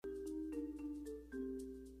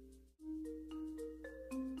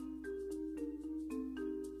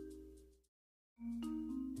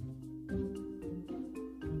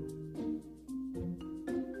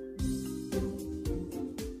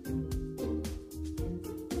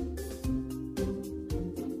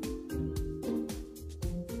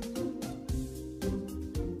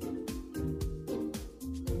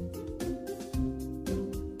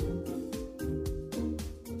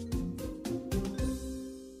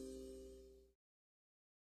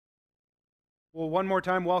Well, one more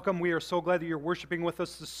time, welcome. We are so glad that you're worshiping with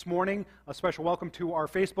us this morning. A special welcome to our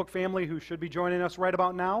Facebook family who should be joining us right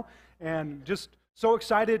about now. And just so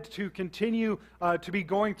excited to continue to be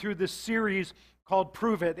going through this series called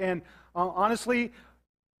Prove It. And honestly,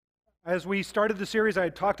 as we started the series, I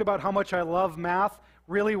had talked about how much I love math.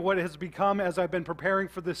 Really what it has become as I've been preparing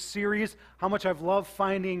for this series, how much I've loved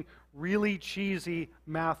finding really cheesy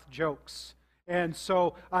math jokes. And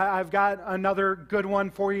so I've got another good one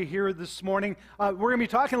for you here this morning. We're going to be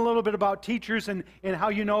talking a little bit about teachers and how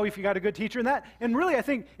you know if you got a good teacher. And really, I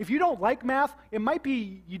think if you don't like math, it might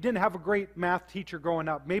be you didn't have a great math teacher growing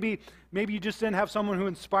up. Maybe you just didn't have someone who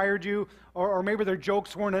inspired you, or maybe their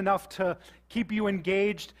jokes weren't enough to keep you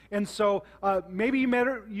engaged. And so maybe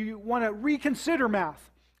you want to reconsider math.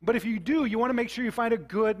 But if you do, you want to make sure you find a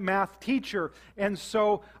good math teacher. And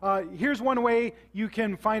so here's one way you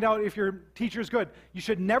can find out if your teacher is good. You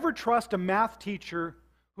should never trust a math teacher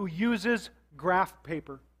who uses graph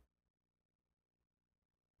paper.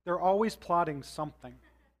 They're always plotting something.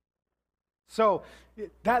 So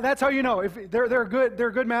that's how you know if they're a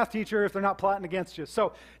good math teacher if they're not plotting against you.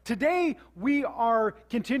 So today we are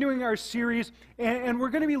continuing our series, and we're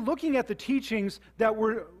going to be looking at the teachings that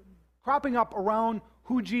were cropping up around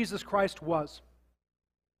who Jesus Christ was.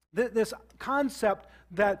 This concept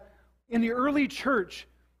that in the early church,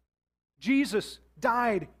 Jesus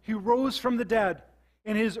died, he rose from the dead,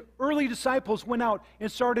 and his early disciples went out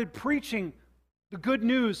and started preaching the good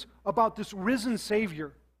news about this risen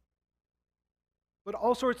Savior. But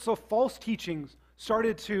all sorts of false teachings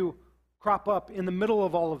started to crop up in the middle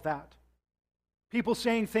of all of that. People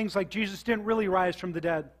saying things like Jesus didn't really rise from the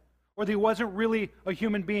dead, or that he wasn't really a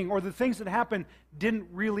human being, or the things that happened didn't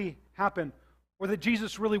really happen, or that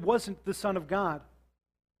Jesus really wasn't the Son of God.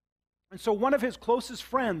 And so one of his closest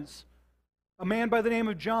friends, a man by the name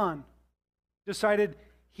of John, decided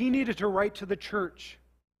he needed to write to the church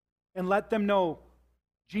and let them know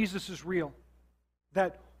Jesus is real,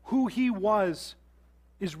 that who he was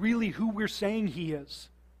is really who we're saying he is.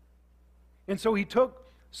 And so he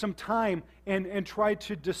took some time and tried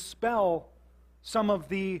to dispel some of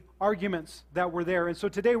the arguments that were there. And so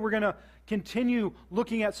today we're going to continue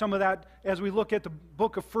looking at some of that as we look at the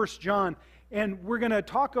book of 1 John. And we're going to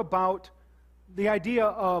talk about the idea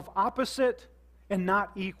of opposite and not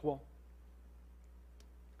equal.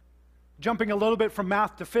 Jumping a little bit from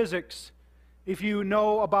math to physics, if you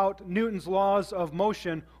know about Newton's laws of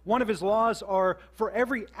motion, one of his laws are for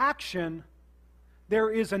every action, there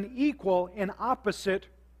is an equal and opposite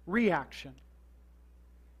reaction.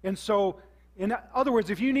 And so in other words,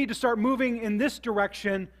 if you need to start moving in this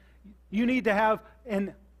direction, you need to have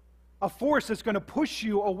a force that's going to push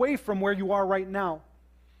you away from where you are right now.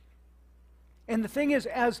 And the thing is,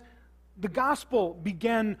 as the gospel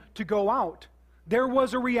began to go out, there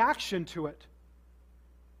was a reaction to it.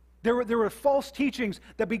 There were false teachings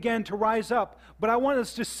that began to rise up. But I want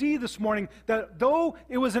us to see this morning that though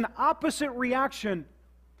it was an opposite reaction,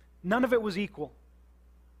 none of it was equal.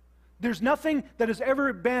 There's nothing that has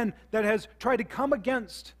ever been that has tried to come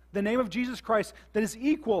against the name of Jesus Christ that is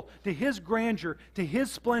equal to his grandeur, to his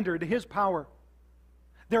splendor, to his power.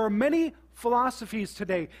 There are many philosophies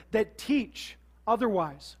today that teach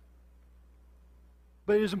otherwise.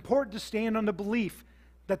 But it is important to stand on the belief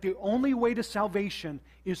that the only way to salvation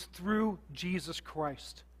is through Jesus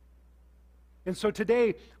Christ. And so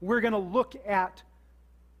today we're going to look at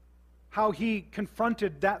how he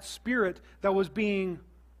confronted that spirit that was being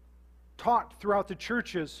taught throughout the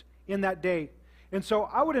churches in that day. And so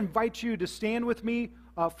I would invite you to stand with me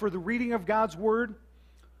for the reading of God's Word.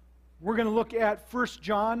 We're going to look at 1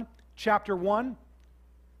 John chapter 2,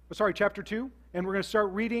 and we're going to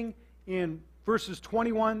start reading in verses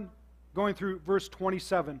 21 going through verse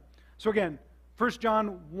 27. So again, 1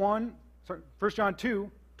 John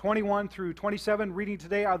 2, 21 through 27, reading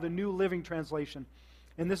today out of the New Living Translation.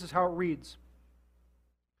 And this is how it reads.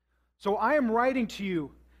 So I am writing to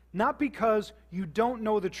you not because you don't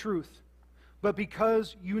know the truth, but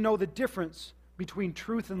because you know the difference between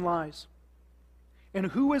truth and lies. And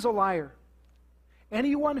who is a liar?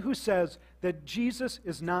 Anyone who says that Jesus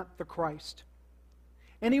is not the Christ.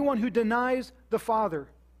 Anyone who denies the Father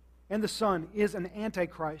and the Son is an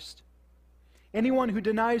antichrist. Anyone who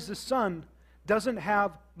denies the Son doesn't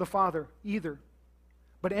have the Father either.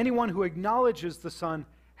 But anyone who acknowledges the Son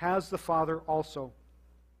has the Father also.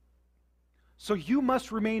 So you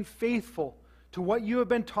must remain faithful to what you have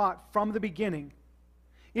been taught from the beginning.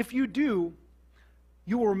 If you do,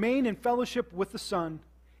 you will remain in fellowship with the Son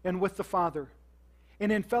and with the Father.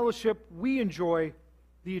 And in fellowship we enjoy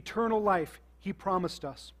the eternal life he promised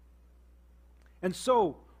us. And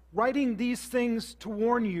so, writing these things to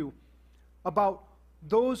warn you about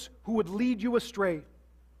those who would lead you astray.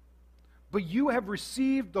 But you have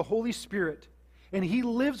received the Holy Spirit, and He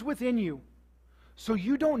lives within you. So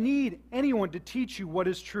you don't need anyone to teach you what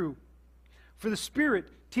is true. For the Spirit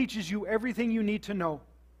teaches you everything you need to know.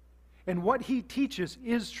 And what He teaches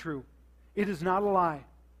is true. It is not a lie.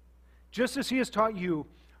 Just as He has taught you,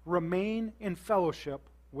 remain in fellowship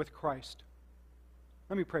with Christ.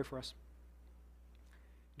 Let me pray for us.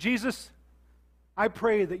 Jesus, I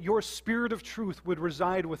pray that your Spirit of truth would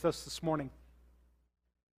reside with us this morning.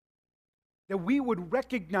 That we would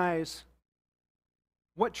recognize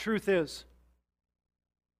what truth is.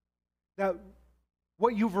 That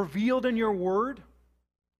what you've revealed in your word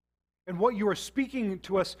and what you are speaking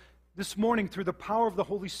to us this morning through the power of the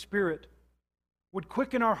Holy Spirit would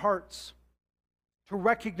quicken our hearts to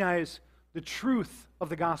recognize the truth of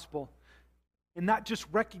the gospel and not just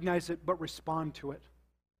recognize it, but respond to it.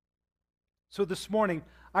 So this morning,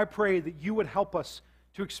 I pray that you would help us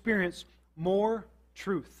to experience more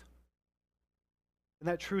truth, and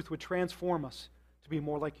that truth would transform us to be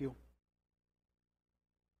more like you.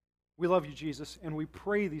 We love you, Jesus, and we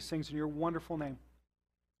pray these things in your wonderful name.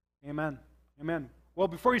 Amen. Amen. Well,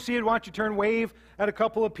 before you see it, why don't you turn, wave at a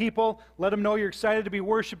couple of people. Let them know you're excited to be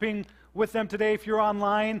worshiping with them today. If you're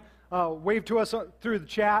online, wave to us through the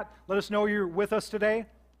chat. Let us know you're with us today.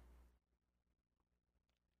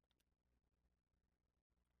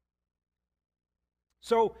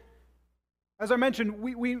 So, as I mentioned,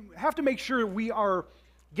 we have to make sure we are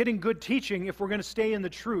getting good teaching if we're going to stay in the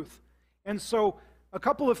truth. And so, a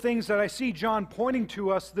couple of things that I see John pointing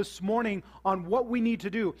to us this morning on what we need to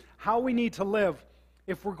do, how we need to live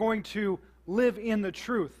if we're going to live in the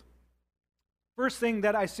truth. First thing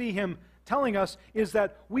that I see him telling us is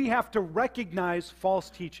that we have to recognize false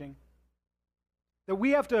teaching. That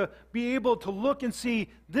we have to be able to look and see,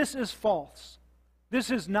 this is false. This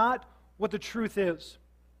is not what the truth is.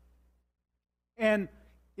 And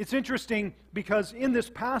it's interesting because in this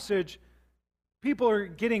passage, people are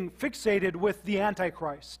getting fixated with the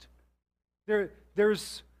Antichrist.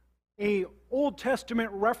 There's an Old Testament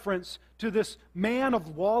reference to this man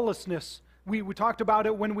of lawlessness. We talked about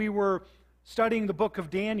it when we were studying the book of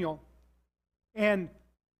Daniel. And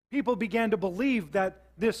people began to believe that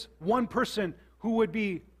this one person who would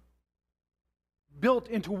be built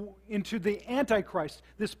into the Antichrist,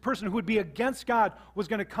 this person who would be against God, was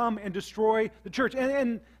going to come and destroy the church.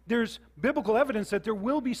 And there's biblical evidence that there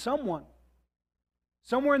will be someone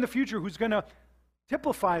somewhere in the future who's going to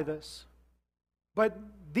typify this. But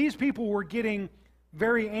these people were getting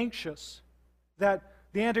very anxious that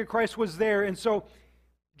the Antichrist was there. And so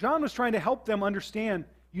John was trying to help them understand,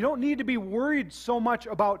 you don't need to be worried so much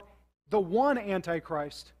about the one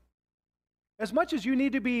Antichrist as much as you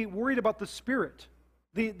need to be worried about the spirit,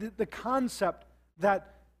 the concept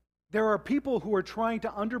that there are people who are trying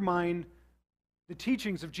to undermine the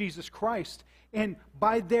teachings of Jesus Christ. And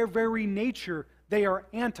by their very nature, they are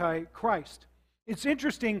anti-Christ. It's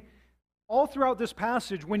interesting, all throughout this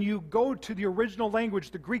passage, when you go to the original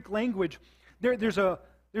language, the Greek language, there's a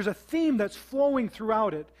theme that's flowing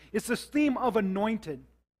throughout it. It's this theme of anointed.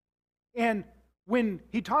 And when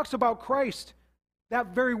he talks about Christ,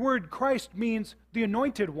 that very word, Christ, means the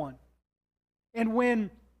anointed one. And when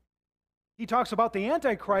he talks about the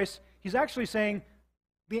Antichrist, he's actually saying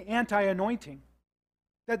the anti-anointing.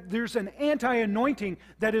 That there's an anti-anointing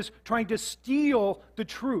that is trying to steal the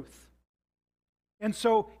truth. And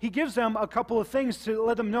so he gives them a couple of things to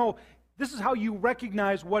let them know, this is how you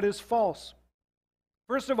recognize what is false.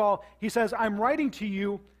 First of all, he says, I'm writing to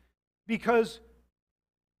you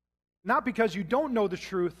not because you don't know the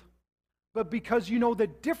truth, but because you know the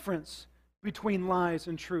difference between lies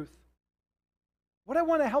and truth. What I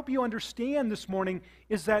want to help you understand this morning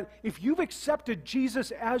is that if you've accepted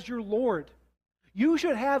Jesus as your Lord, you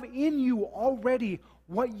should have in you already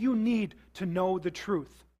what you need to know the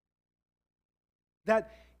truth. That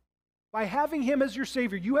by having Him as your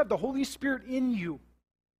Savior, you have the Holy Spirit in you.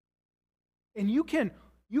 And you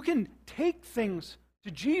can take things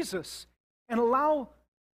to Jesus and allow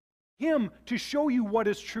Him to show you what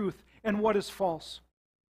is truth and what is false.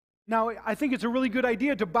 Now, I think it's a really good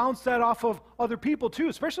idea to bounce that off of other people too,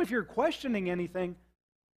 especially if you're questioning anything.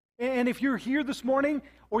 And if you're here this morning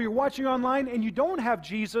or you're watching online and you don't have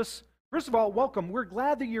Jesus, first of all, welcome. We're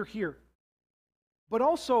glad that you're here. But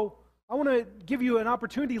also, I want to give you an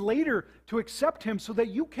opportunity later to accept Him so that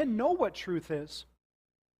you can know what truth is.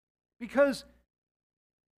 Because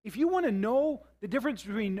if you want to know the difference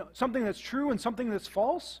between something that's true and something that's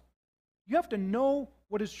false, you have to know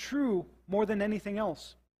what is true more than anything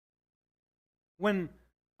else. When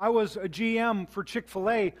I was a GM for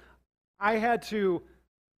Chick-fil-A, I had to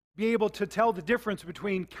be able to tell the difference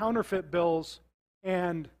between counterfeit bills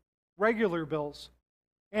and regular bills.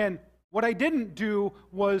 And what I didn't do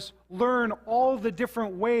was learn all the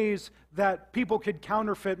different ways that people could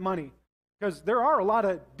counterfeit money. Because there are a lot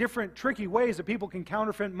of different tricky ways that people can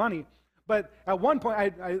counterfeit money. But at one point,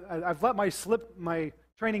 I've let my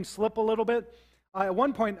training slip a little bit. At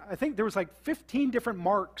one point, I think there was like 15 different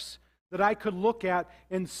marks that I could look at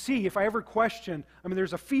and see if I ever questioned. I mean,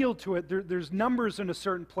 there's a feel to it. There's numbers in a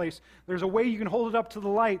certain place. There's a way you can hold it up to the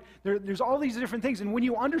light. There's all these different things. And when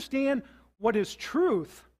you understand what is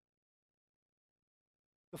truth,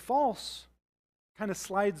 the false kind of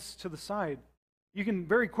slides to the side. You can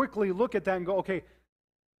very quickly look at that and go, okay,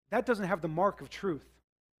 that doesn't have the mark of truth.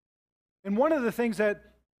 And one of the things that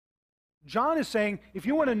John is saying, if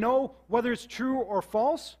you want to know whether it's true or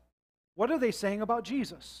false, what are they saying about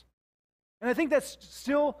Jesus? And I think that's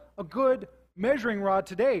still a good measuring rod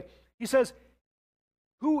today. He says,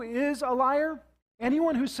 who is a liar?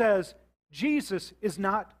 Anyone who says Jesus is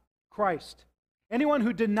not Christ. Anyone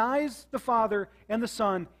who denies the Father and the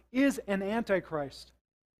Son is an antichrist.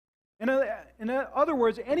 In other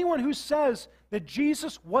words, anyone who says that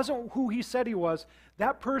Jesus wasn't who he said he was,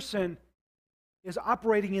 that person is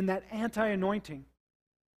operating in that anti-anointing.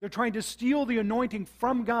 They're trying to steal the anointing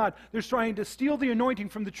from God. They're trying to steal the anointing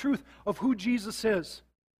from the truth of who Jesus is.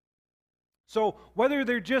 So whether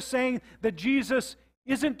they're just saying that Jesus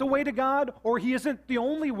isn't the way to God or he isn't the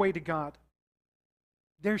only way to God,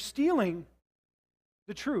 they're stealing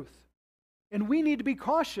the truth. And we need to be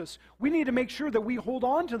cautious. We need to make sure that we hold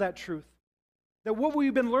on to that truth. That what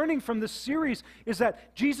we've been learning from this series is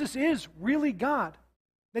that Jesus is really God.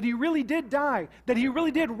 That he really did die. That he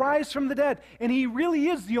really did rise from the dead. And he really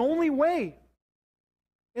is the only way.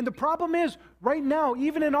 And the problem is, right now,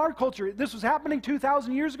 even in our culture, this was happening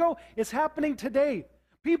 2,000 years ago, it's happening today.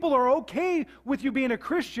 People are okay with you being a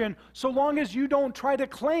Christian so long as you don't try to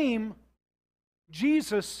claim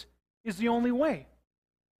Jesus is the only way.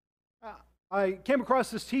 I came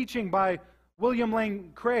across this teaching by William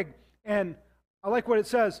Lane Craig, and I like what it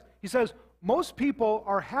says. He says, most people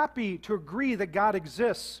are happy to agree that God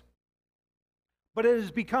exists, but it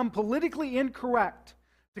has become politically incorrect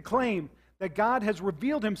to claim that God has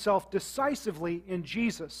revealed himself decisively in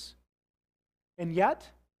Jesus. And yet,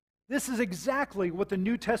 this is exactly what the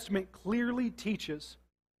New Testament clearly teaches.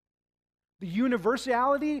 The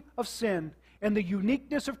universality of sin and the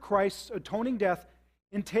uniqueness of Christ's atoning death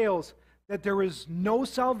entails that there is no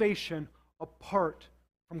salvation apart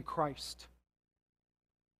from Christ.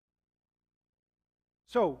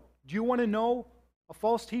 So, do you want to know a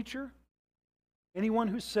false teacher? Anyone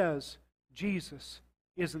who says Jesus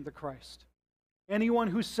isn't the Christ. Anyone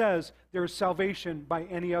who says there is salvation by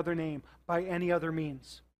any other name, by any other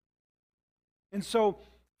means. And so,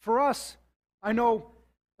 for us, I know,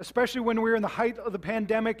 especially when we were in the height of the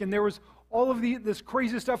pandemic and there was all of this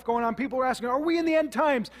crazy stuff going on, people are asking, are we in the end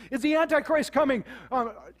times? Is the Antichrist coming?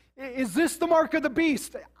 Is this the mark of the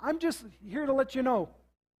beast? I'm just here to let you know.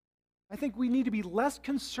 I think we need to be less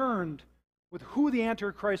concerned with who the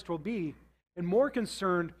Antichrist will be and more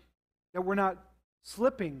concerned that we're not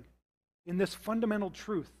slipping in this fundamental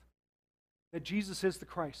truth that Jesus is the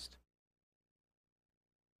Christ.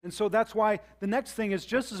 And so that's why the next thing is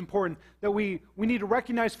just as important, that we need to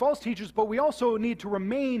recognize false teachers, but we also need to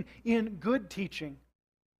remain in good teaching.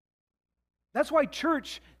 That's why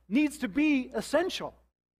church needs to be essential.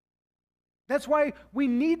 That's why we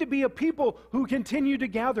need to be a people who continue to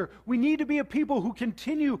gather. We need to be a people who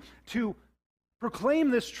continue to proclaim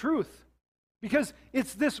this truth. Because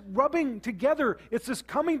it's this rubbing together, it's this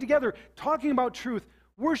coming together, talking about truth,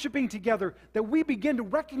 worshiping together, that we begin to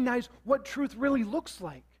recognize what truth really looks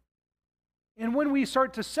like. And when we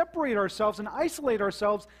start to separate ourselves and isolate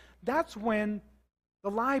ourselves, that's when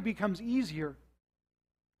the lie becomes easier.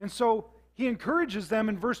 And so he encourages them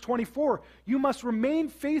in verse 24, you must remain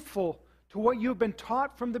faithful to what you have been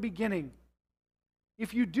taught from the beginning.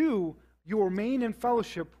 If you do, you will remain in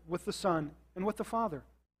fellowship with the Son and with the Father.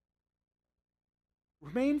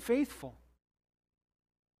 Remain faithful.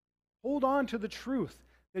 Hold on to the truth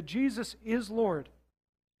that Jesus is Lord,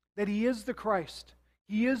 that he is the Christ,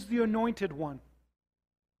 he is the anointed one,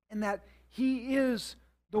 and that he is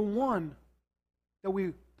the one that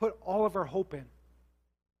we put all of our hope in.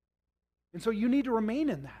 And so you need to remain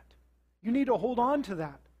in that. You need to hold on to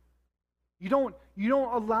that. You don't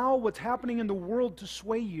allow what's happening in the world to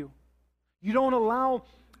sway you. You don't allow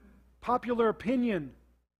popular opinion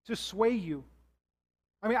to sway you.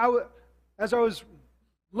 I mean, as I was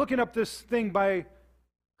looking up this thing by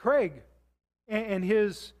Craig and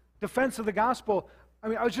his defense of the gospel, I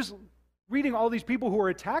mean, I was just reading all these people who are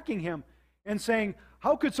attacking him, and saying,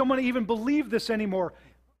 how could someone even believe this anymore?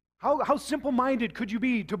 How simple-minded could you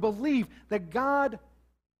be to believe that God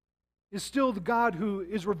is still the God who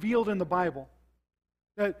is revealed in the Bible?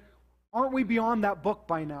 That aren't we beyond that book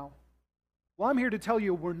by now? Well, I'm here to tell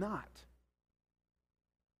you we're not.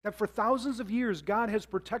 That for thousands of years, God has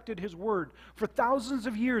protected His Word. For thousands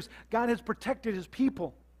of years, God has protected His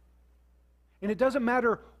people. And it doesn't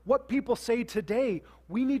matter what people say today,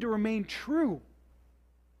 we need to remain true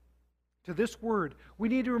to this Word. We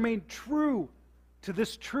need to remain true to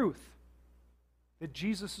this truth, that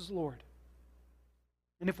Jesus is Lord.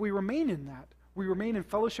 And if we remain in that, we remain in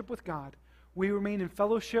fellowship with God, we remain in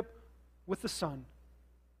fellowship with the Son,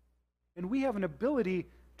 and we have an ability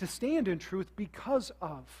to stand in truth because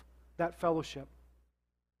of that fellowship.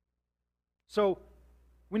 So,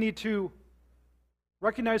 we need to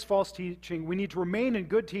recognize false teaching, we need to remain in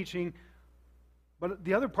good teaching, but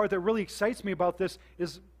the other part that really excites me about this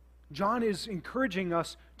is John is encouraging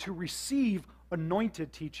us to receive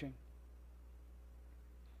anointed teaching.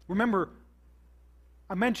 Remember,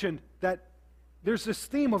 I mentioned that there's this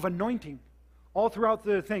theme of anointing all throughout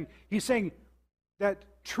the thing. He's saying that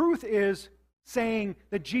truth is saying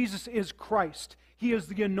that Jesus is Christ. He is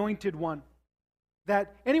the anointed one.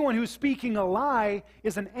 That anyone who's speaking a lie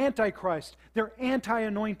is an antichrist. They're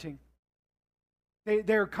anti-anointing.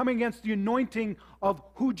 They're coming against the anointing of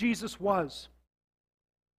who Jesus was.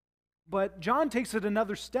 But John takes it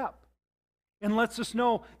another step and lets us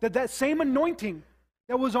know that that same anointing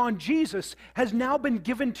that was on Jesus has now been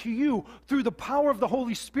given to you through the power of the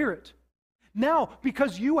Holy Spirit. Now,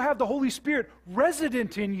 because you have the Holy Spirit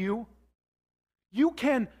resident in you, you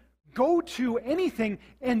can go to anything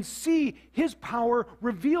and see His power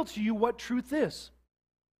reveal to you what truth is.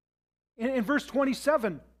 In verse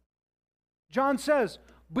 27, John says,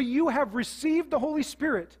 "But you have received the Holy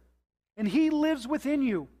Spirit, and He lives within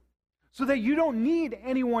you, so that you don't need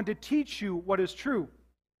anyone to teach you what is true.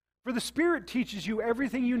 For the Spirit teaches you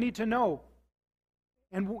everything you need to know,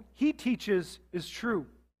 and what He teaches is true.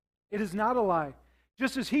 It is not a lie.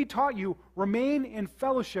 Just as He taught you, remain in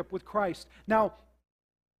fellowship with Christ." Now,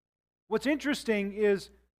 what's interesting is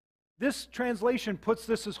this translation puts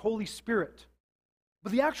this as Holy Spirit.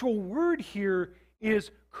 But the actual word here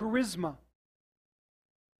is charisma.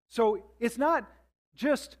 So it's not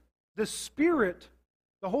just the Spirit,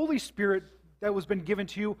 the Holy Spirit that was been given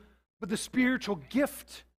to you, but the spiritual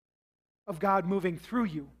gift of God moving through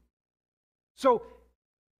you. So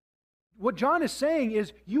what John is saying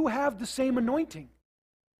is you have the same anointing.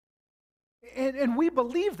 And we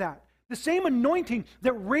believe that. The same anointing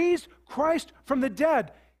that raised Christ from the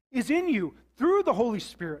dead is in you through the Holy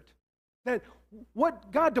Spirit. That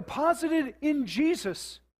what God deposited in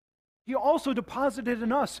Jesus, He also deposited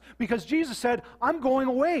in us, because Jesus said, "I'm going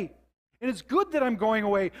away. And it's good that I'm going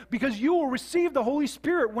away, because you will receive the Holy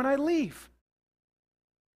Spirit when I leave."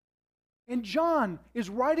 And John is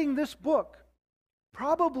writing this book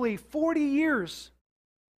probably 40 years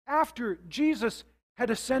after Jesus had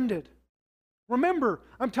ascended. Remember,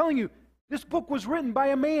 I'm telling you, this book was written by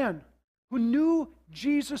a man who knew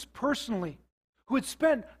Jesus personally, who had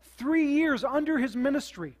spent 3 years under His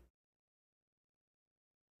ministry.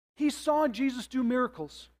 He saw Jesus do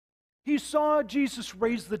miracles. He saw Jesus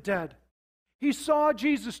raise the dead. He saw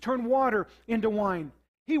Jesus turn water into wine.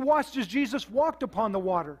 He watched as Jesus walked upon the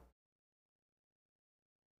water.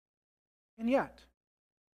 And yet,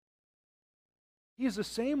 He is the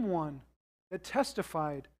same one that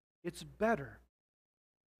testified it's better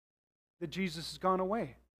that Jesus has gone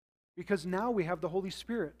away, because now we have the Holy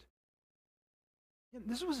Spirit.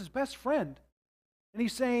 This was His best friend. And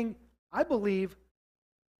He's saying, I believe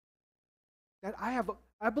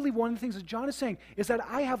one of the things that John is saying is that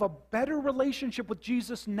I have a better relationship with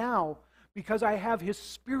Jesus now because I have His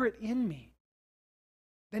Spirit in me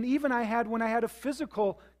than even I had when I had a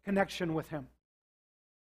physical connection with Him.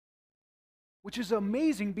 Which is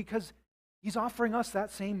amazing, because He's offering us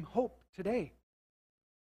that same hope today.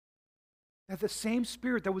 That the same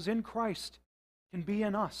Spirit that was in Christ can be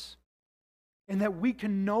in us. And that we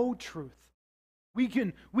can know truth. We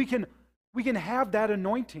can have that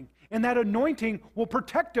anointing. And that anointing will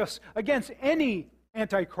protect us against any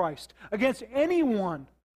antichrist, against anyone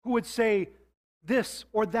who would say this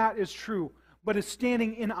or that is true, but is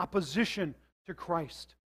standing in opposition to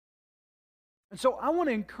Christ. And so I want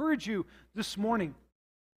to encourage you this morning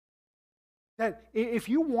that if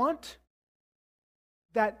you want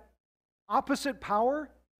that opposite power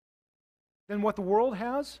than what the world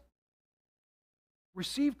has,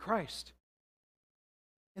 receive Christ.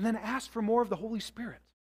 And then ask for more of the Holy Spirit.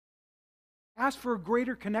 Ask for a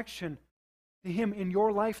greater connection to Him in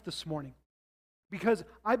your life this morning. Because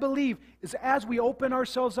I believe is as we open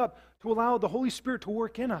ourselves up to allow the Holy Spirit to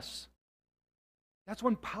work in us, that's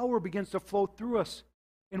when power begins to flow through us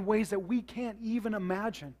in ways that we can't even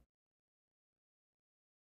imagine.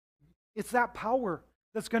 It's that power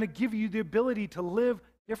that's going to give you the ability to live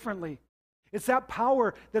differently. It's that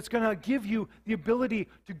power that's going to give you the ability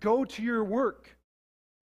to go to your work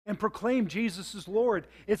and proclaim Jesus is Lord.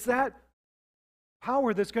 It's that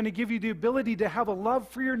power that's going to give you the ability to have a love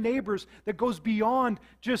for your neighbors that goes beyond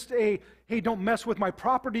just a, hey, don't mess with my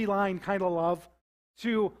property line kind of love,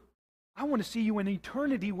 to, I want to see you in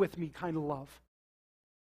eternity with me kind of love.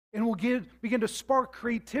 And will begin to spark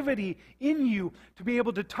creativity in you to be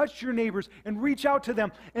able to touch your neighbors and reach out to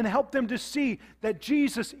them and help them to see that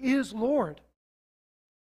Jesus is Lord.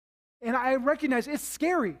 And I recognize it's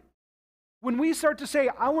scary. When we start to say,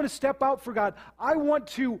 I want to step out for God, I want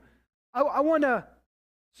to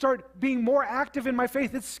start being more active in my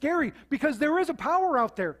faith, it's scary because there is a power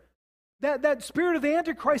out there. That spirit of the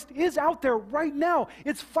Antichrist is out there right now.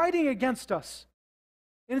 It's fighting against us.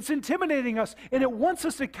 And it's intimidating us, and it wants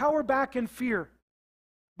us to cower back in fear.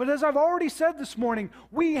 But as I've already said this morning,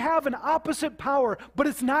 we have an opposite power, but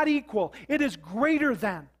it's not equal. It is greater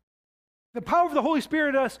than. The power of the Holy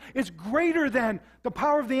Spirit in us is greater than the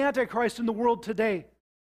power of the Antichrist in the world today.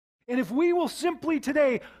 And if we will simply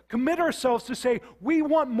today commit ourselves to say, we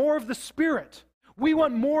want more of the Spirit, we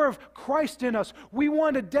want more of Christ in us, we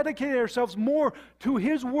want to dedicate ourselves more to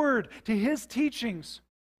His Word, to His teachings,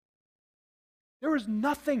 there is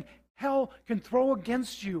nothing hell can throw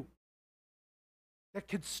against you that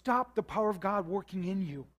could stop the power of God working in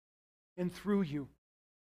you and through you.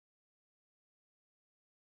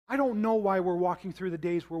 I don't know why we're walking through the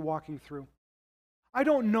days we're walking through. I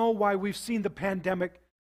don't know why we've seen the pandemic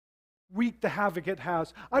wreak the havoc it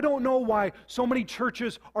has. I don't know why so many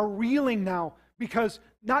churches are reeling now, because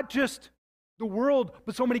not just the world,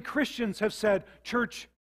 but so many Christians have said church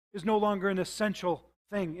is no longer an essential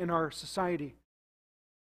thing in our society.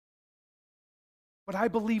 But I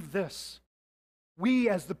believe this. We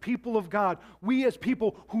as the people of God, we as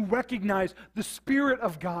people who recognize the Spirit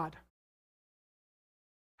of God,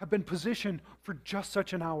 have been positioned for just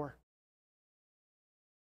such an hour.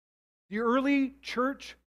 The early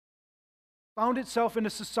church found itself in a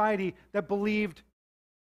society that believed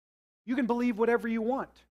you can believe whatever you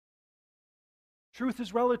want. Truth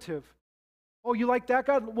is relative. Oh, you like that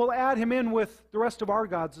God? We'll add him in with the rest of our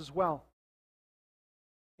gods as well.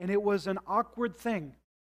 And it was an awkward thing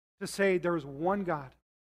to say there is one God,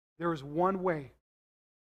 there is one way.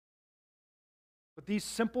 But these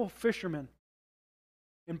simple fishermen,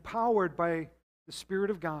 empowered by the Spirit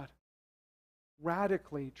of God,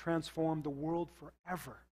 radically transformed the world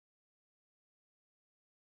forever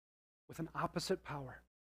with an opposite power.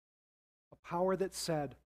 A power that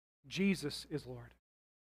said, Jesus is Lord.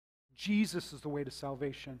 Jesus is the way to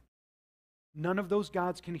salvation. None of those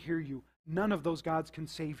gods can hear you. None of those gods can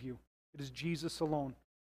save you. It is Jesus alone.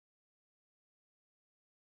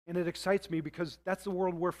 And it excites me because that's the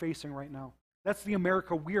world we're facing right now. That's the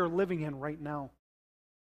America we are living in right now.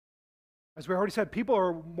 As we already said, people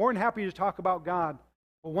are more than happy to talk about God,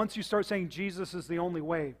 but once you start saying Jesus is the only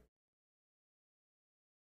way,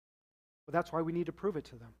 well, that's why we need to prove it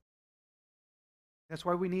to them. That's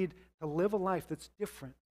why we need to live a life that's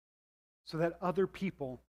different so that other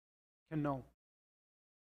people can know.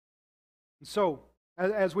 And so,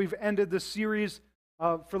 as we've ended this series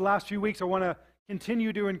for the last few weeks, I want to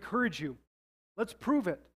continue to encourage you. Let's prove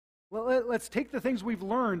it. Let's take the things we've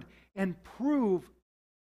learned and prove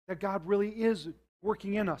that God really is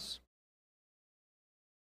working in us.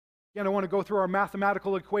 Again, I want to go through our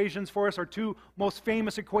mathematical equations for us, our two most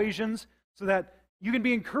famous equations, so that you can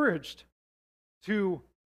be encouraged to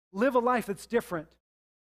live a life that's different.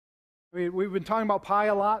 I mean, we've been talking about pi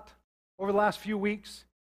a lot over the last few weeks,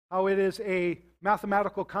 how it is a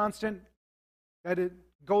mathematical constant, that it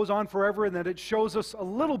goes on forever, and that it shows us a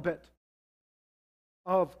little bit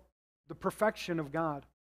of the perfection of God.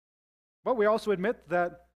 But we also admit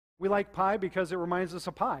that we like pie because it reminds us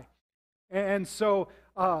of pie. And so,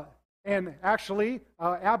 and actually,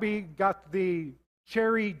 Abby got the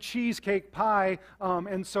cherry cheesecake pie,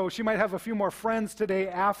 and so she might have a few more friends today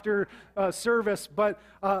after service. But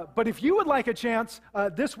if you would like a chance,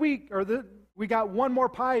 this week, we got one more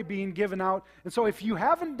pie being given out. And so if you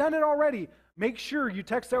haven't done it already, make sure you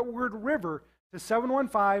text that word river to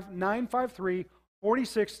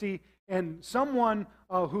 715-953-4060, and someone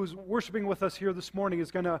who's worshiping with us here this morning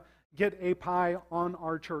is going to get a pie on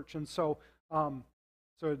our church. And so,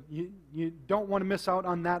 so you don't want to miss out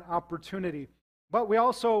on that opportunity. But we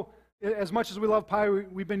also, as much as we love pie,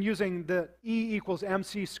 we've been using the E equals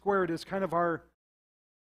MC squared as kind of our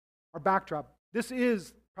our backdrop. This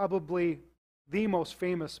is probably the most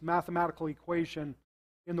famous mathematical equation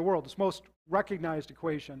in the world. It's most recognized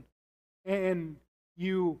equation. And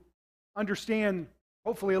you understand,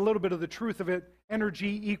 hopefully, a little bit of the truth of it.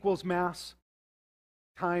 Energy equals mass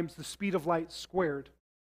times the speed of light squared.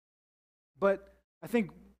 But I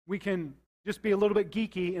think we can just be a little bit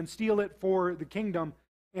geeky and steal it for the kingdom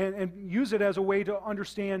and use it as a way to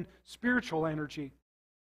understand spiritual energy.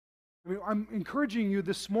 I mean, I'm encouraging you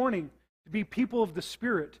this morning to be people of the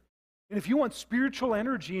Spirit. And if you want spiritual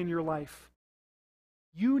energy in your life,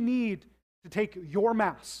 you need to take your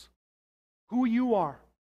mass, who you are,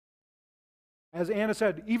 as Anna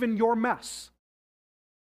said, even your mess,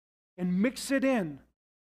 and mix it in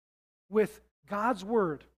with God's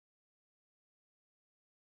Word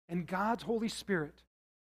and God's Holy Spirit,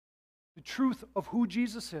 the truth of who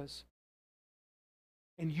Jesus is,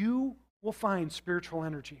 and you will find spiritual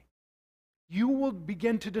energy. You will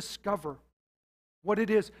begin to discover what it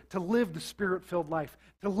is to live the Spirit-filled life,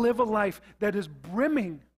 to live a life that is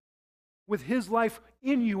brimming with His life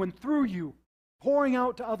in you and through you, pouring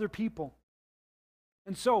out to other people.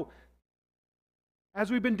 And so,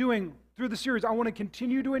 as we've been doing through the series, I want to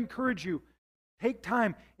continue to encourage you, take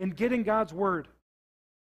time and get in God's Word.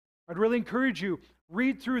 I'd really encourage you,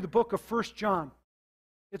 read through the book of 1 John.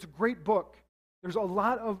 It's a great book. There's a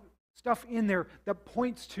lot of stuff in there that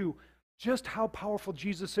points to just how powerful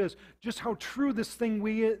Jesus is, just how true this thing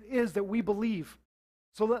is that we believe.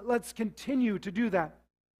 So let's continue to do that.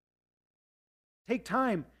 Take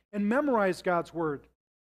time and memorize God's Word.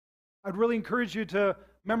 I'd really encourage you to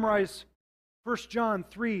memorize 1 John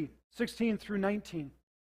 3:16 through 19.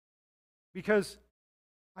 Because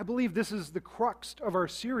I believe this is the crux of our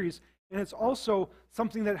series, and it's also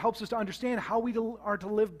something that helps us to understand how we are to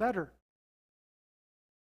live better.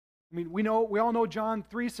 I mean, we all know John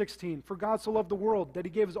 3:16. For God so loved the world that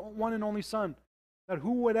He gave His one and only Son, that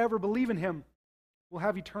who would ever believe in Him will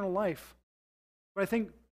have eternal life. But I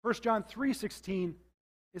think 1 John 3:16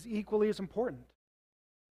 is equally as important.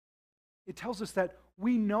 It tells us that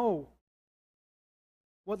we know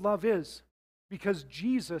what love is because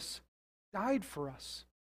Jesus died for us.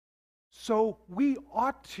 So we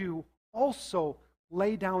ought to also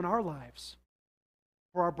lay down our lives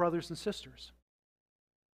for our brothers and sisters.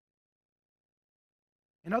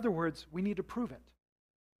 In other words, we need to prove it.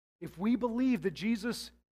 If we believe that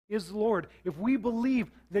Jesus is the Lord, if we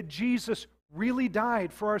believe that Jesus really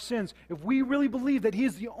died for our sins, if we really believe that He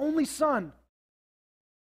is the only Son,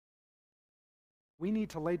 we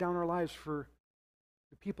need to lay down our lives for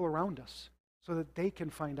the people around us so that they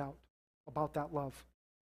can find out about that love.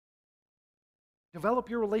 Develop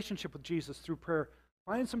your relationship with Jesus through prayer.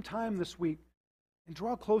 Find some time this week and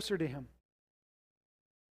draw closer to Him.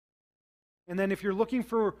 And then if you're looking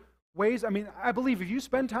for ways, I believe if you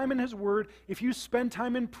spend time in His Word, if you spend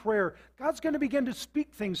time in prayer, God's going to begin to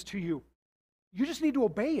speak things to you. You just need to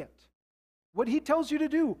obey it. What He tells you to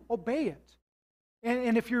do, obey it.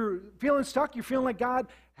 And if you're feeling stuck, you're feeling like God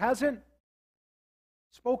hasn't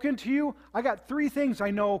spoken to you, I got 3 things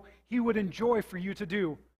I know He would enjoy for you to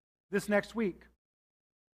do this next week.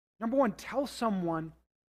 Number 1, tell someone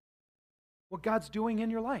what God's doing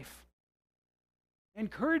in your life.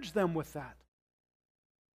 Encourage them with that.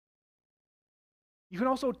 You can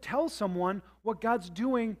also tell someone what God's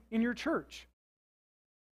doing in your church.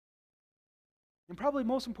 And probably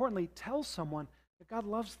most importantly, tell someone that God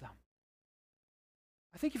loves them.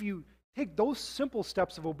 I think if you take those simple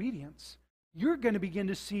steps of obedience, you're going to begin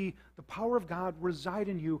to see the power of God reside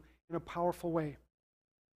in you in a powerful way.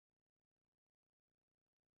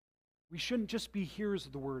 We shouldn't just be hearers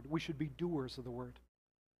of the Word, we should be doers of the Word.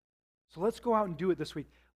 So let's go out and do it this week.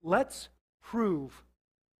 Let's prove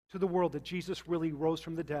to the world that Jesus really rose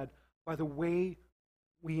from the dead by the way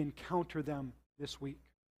we encounter them this week.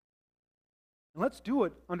 And let's do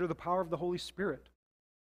it under the power of the Holy Spirit.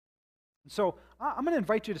 And so I'm going to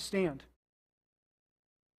invite you to stand.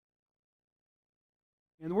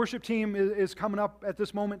 And the worship team is coming up at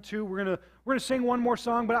this moment too. We're going to sing one more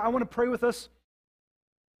song, but I want to pray with us.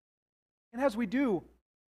 And as we do,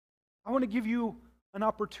 I want to give you an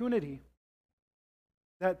opportunity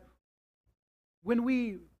that when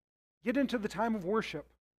we get into the time of worship,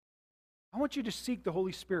 I want you to seek the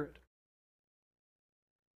Holy Spirit.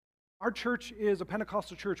 Our church is a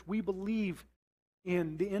Pentecostal church. We believe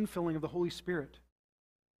in the infilling of the Holy Spirit.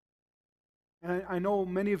 And I know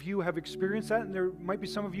many of you have experienced that, and there might be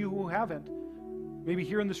some of you who haven't. Maybe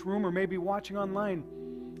here in this room or maybe watching online.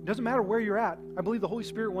 It doesn't matter where you're at. I believe the Holy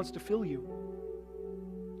Spirit wants to fill you.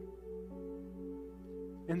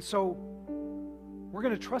 And so we're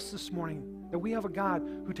going to trust this morning that we have a God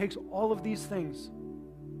who takes all of these things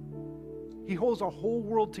He holds our whole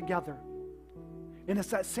world together. And it's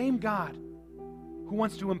that same God who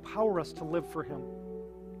wants to empower us to live for Him.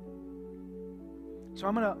 So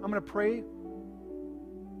I'm gonna pray,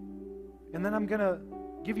 and then I'm gonna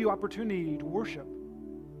give you opportunity to worship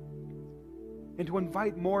and to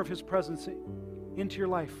invite more of His presence into your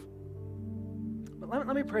life. But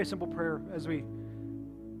let me pray a simple prayer as we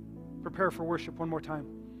prepare for worship one more time.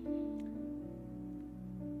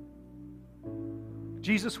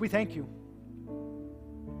 Jesus, we thank you.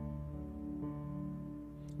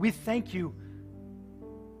 We thank you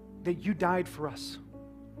that you died for us.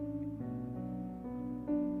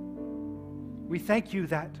 We thank you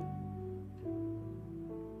that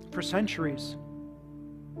for centuries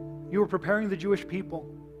you were preparing the Jewish people,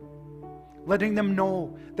 letting them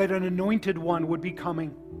know that an anointed one would be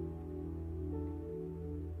coming.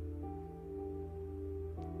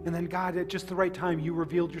 And then, God, at just the right time, you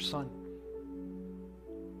revealed your Son.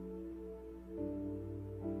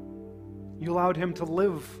 You allowed him to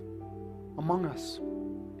live among us.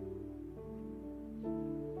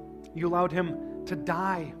 You allowed him to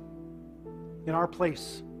die in our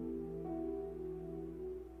place.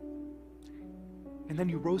 And then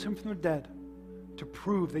you rose him from the dead to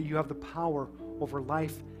prove that you have the power over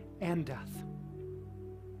life and death.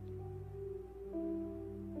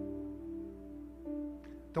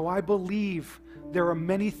 Though I believe there are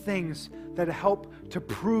many things that help to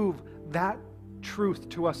prove that truth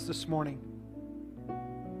to us this morning,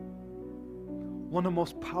 one of the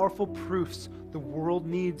most powerful proofs the world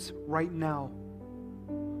needs right now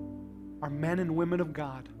are men and women of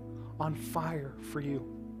God on fire for you.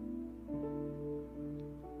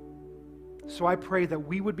 So I pray that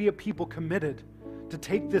we would be a people committed to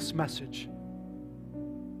take this message,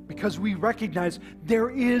 because we recognize there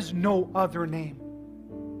is no other name.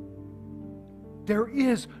 There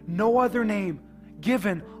is no other name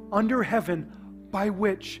given under heaven by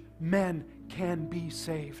which men can be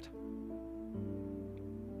saved.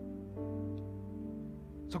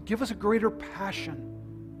 So give us a greater passion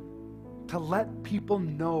to let people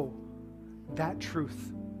know that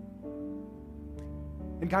truth.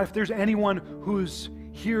 And God, if there's anyone who's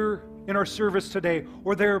here in our service today,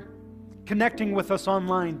 or they're connecting with us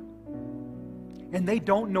online, and they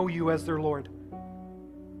don't know you as their Lord,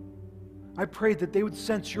 I pray that they would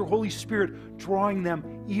sense your Holy Spirit drawing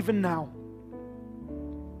them even now.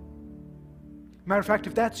 Matter of fact,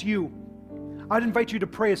 if that's you, I'd invite you to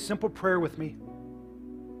pray a simple prayer with me.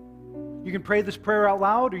 You can pray this prayer out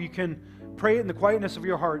loud, or you can pray it in the quietness of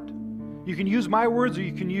your heart. You can use my words, or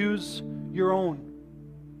you can use your own.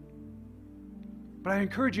 But I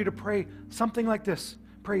encourage you to pray something like this.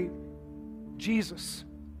 Pray, Jesus,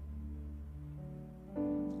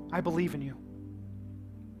 I believe in you.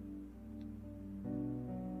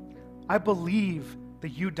 I believe that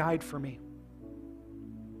you died for me.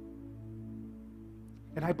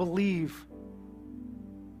 And I believe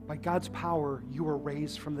by God's power you were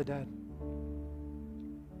raised from the dead.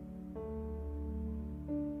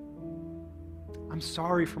 I'm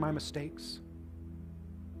sorry for my mistakes.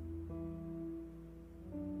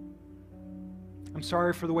 I'm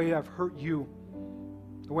sorry for the way I've hurt you,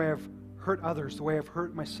 the way I've hurt others, the way I've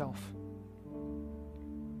hurt myself.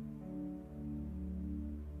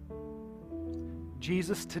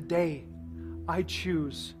 Jesus, today I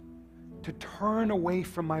choose to turn away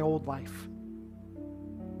from my old life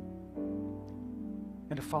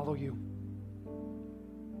and to follow you.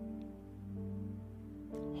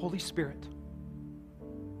 Holy Spirit,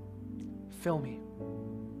 fill me.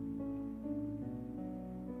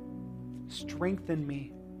 Strengthen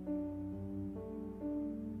me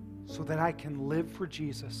so that I can live for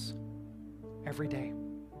Jesus every day.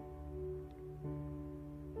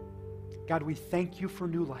 God, we thank you for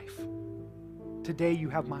new life. Today you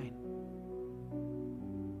have mine.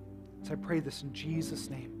 So I pray this in Jesus'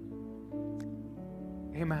 name.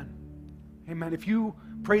 Amen. Amen. If you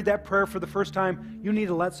prayed that prayer for the first time, you need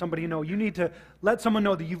to let somebody know. You need to let someone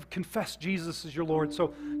know that you've confessed Jesus as your Lord.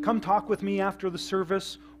 So come talk with me after the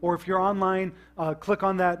service, or if you're online, click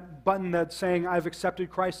on that button that's saying, I've accepted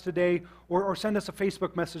Christ today, or send us a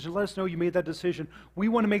Facebook message and let us know you made that decision. We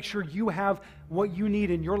want to make sure you have what you need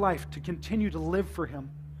in your life to continue to live for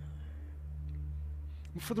Him.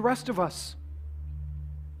 And for the rest of us,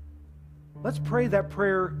 let's pray that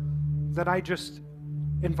prayer that I just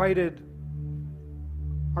invited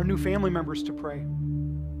our new family members to pray.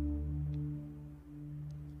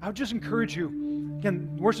 I would just encourage you.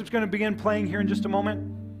 Again, worship's going to begin playing here in just a moment.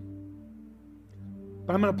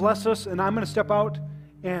 But I'm going to bless us, and I'm going to step out,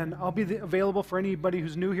 and I'll be available for anybody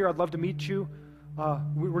who's new here. I'd love to meet you.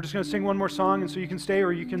 We're just going to sing one more song, and so you can stay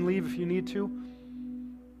or you can leave if you need to.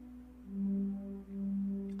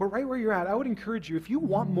 But right where you're at, I would encourage you, if you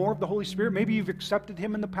want more of the Holy Spirit, maybe you've accepted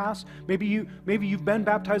Him in the past, maybe you've been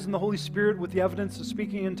baptized in the Holy Spirit with the evidence of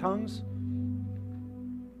speaking in tongues.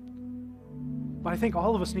 But I think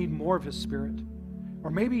all of us need more of His Spirit. Or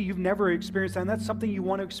maybe you've never experienced that, and that's something you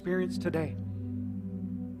want to experience today.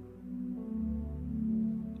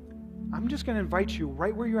 I'm just going to invite you,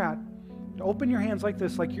 right where you're at, to open your hands like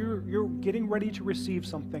this, like you're getting ready to receive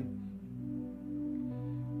something.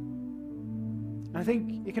 And I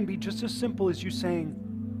think it can be just as simple as you saying,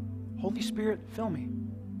 Holy Spirit, fill me.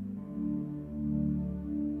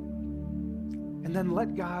 And then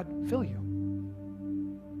let God fill you.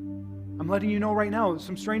 I'm letting you know right now,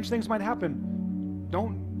 some strange things might happen.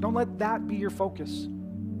 Don't let that be your focus.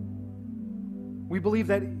 We believe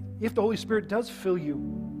that if the Holy Spirit does fill you,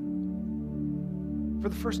 for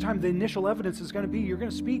the first time, the initial evidence is going to be you're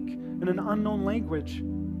going to speak in an unknown language.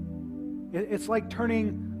 It's like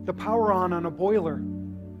turning the power on a boiler.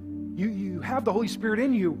 You have the Holy Spirit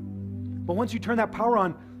in you, but once you turn that power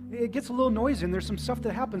on, it gets a little noisy and there's some stuff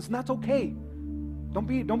that happens, and that's okay. Don't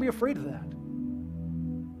be afraid of that.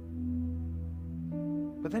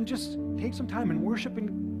 But then just take some time and worship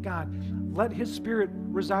in God. Let His Spirit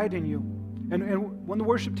reside in you. And when the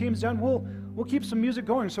worship team's done, we'll keep some music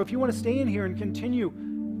going. So if you want to stay in here and continue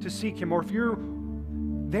to seek Him, or if you're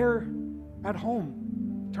there at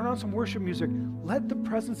home, turn on some worship music. Let the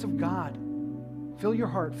presence of God fill your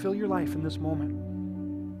heart, fill your life in this moment.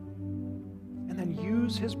 And then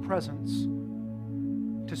use His presence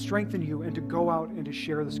to strengthen you and to go out and to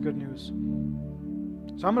share this good news.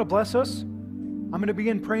 So I'm going to bless us. I'm going to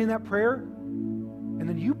begin praying that prayer, and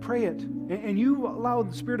then you pray it, and you allow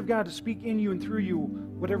the Spirit of God to speak in you and through you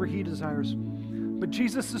whatever He desires. But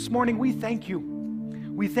Jesus, this morning, we thank you.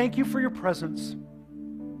 We thank you for your presence.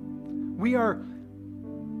 We are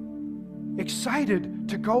excited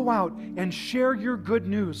to go out and share your good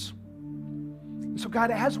news. So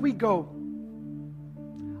God, as we go,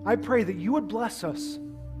 I pray that you would bless us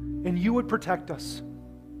and you would protect us.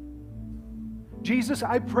 Jesus,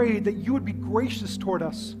 I pray that you would be gracious toward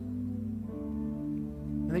us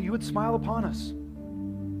and that you would smile upon us,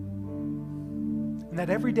 and that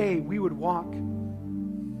every day we would walk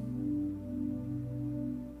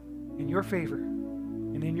in your favor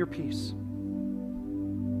and in your peace.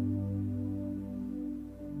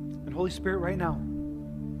 And Holy Spirit, right now,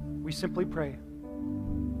 we simply pray,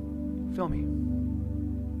 fill me.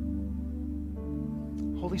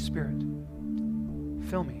 Holy Spirit,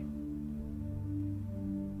 fill me.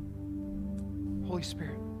 Holy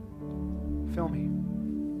Spirit, fill me.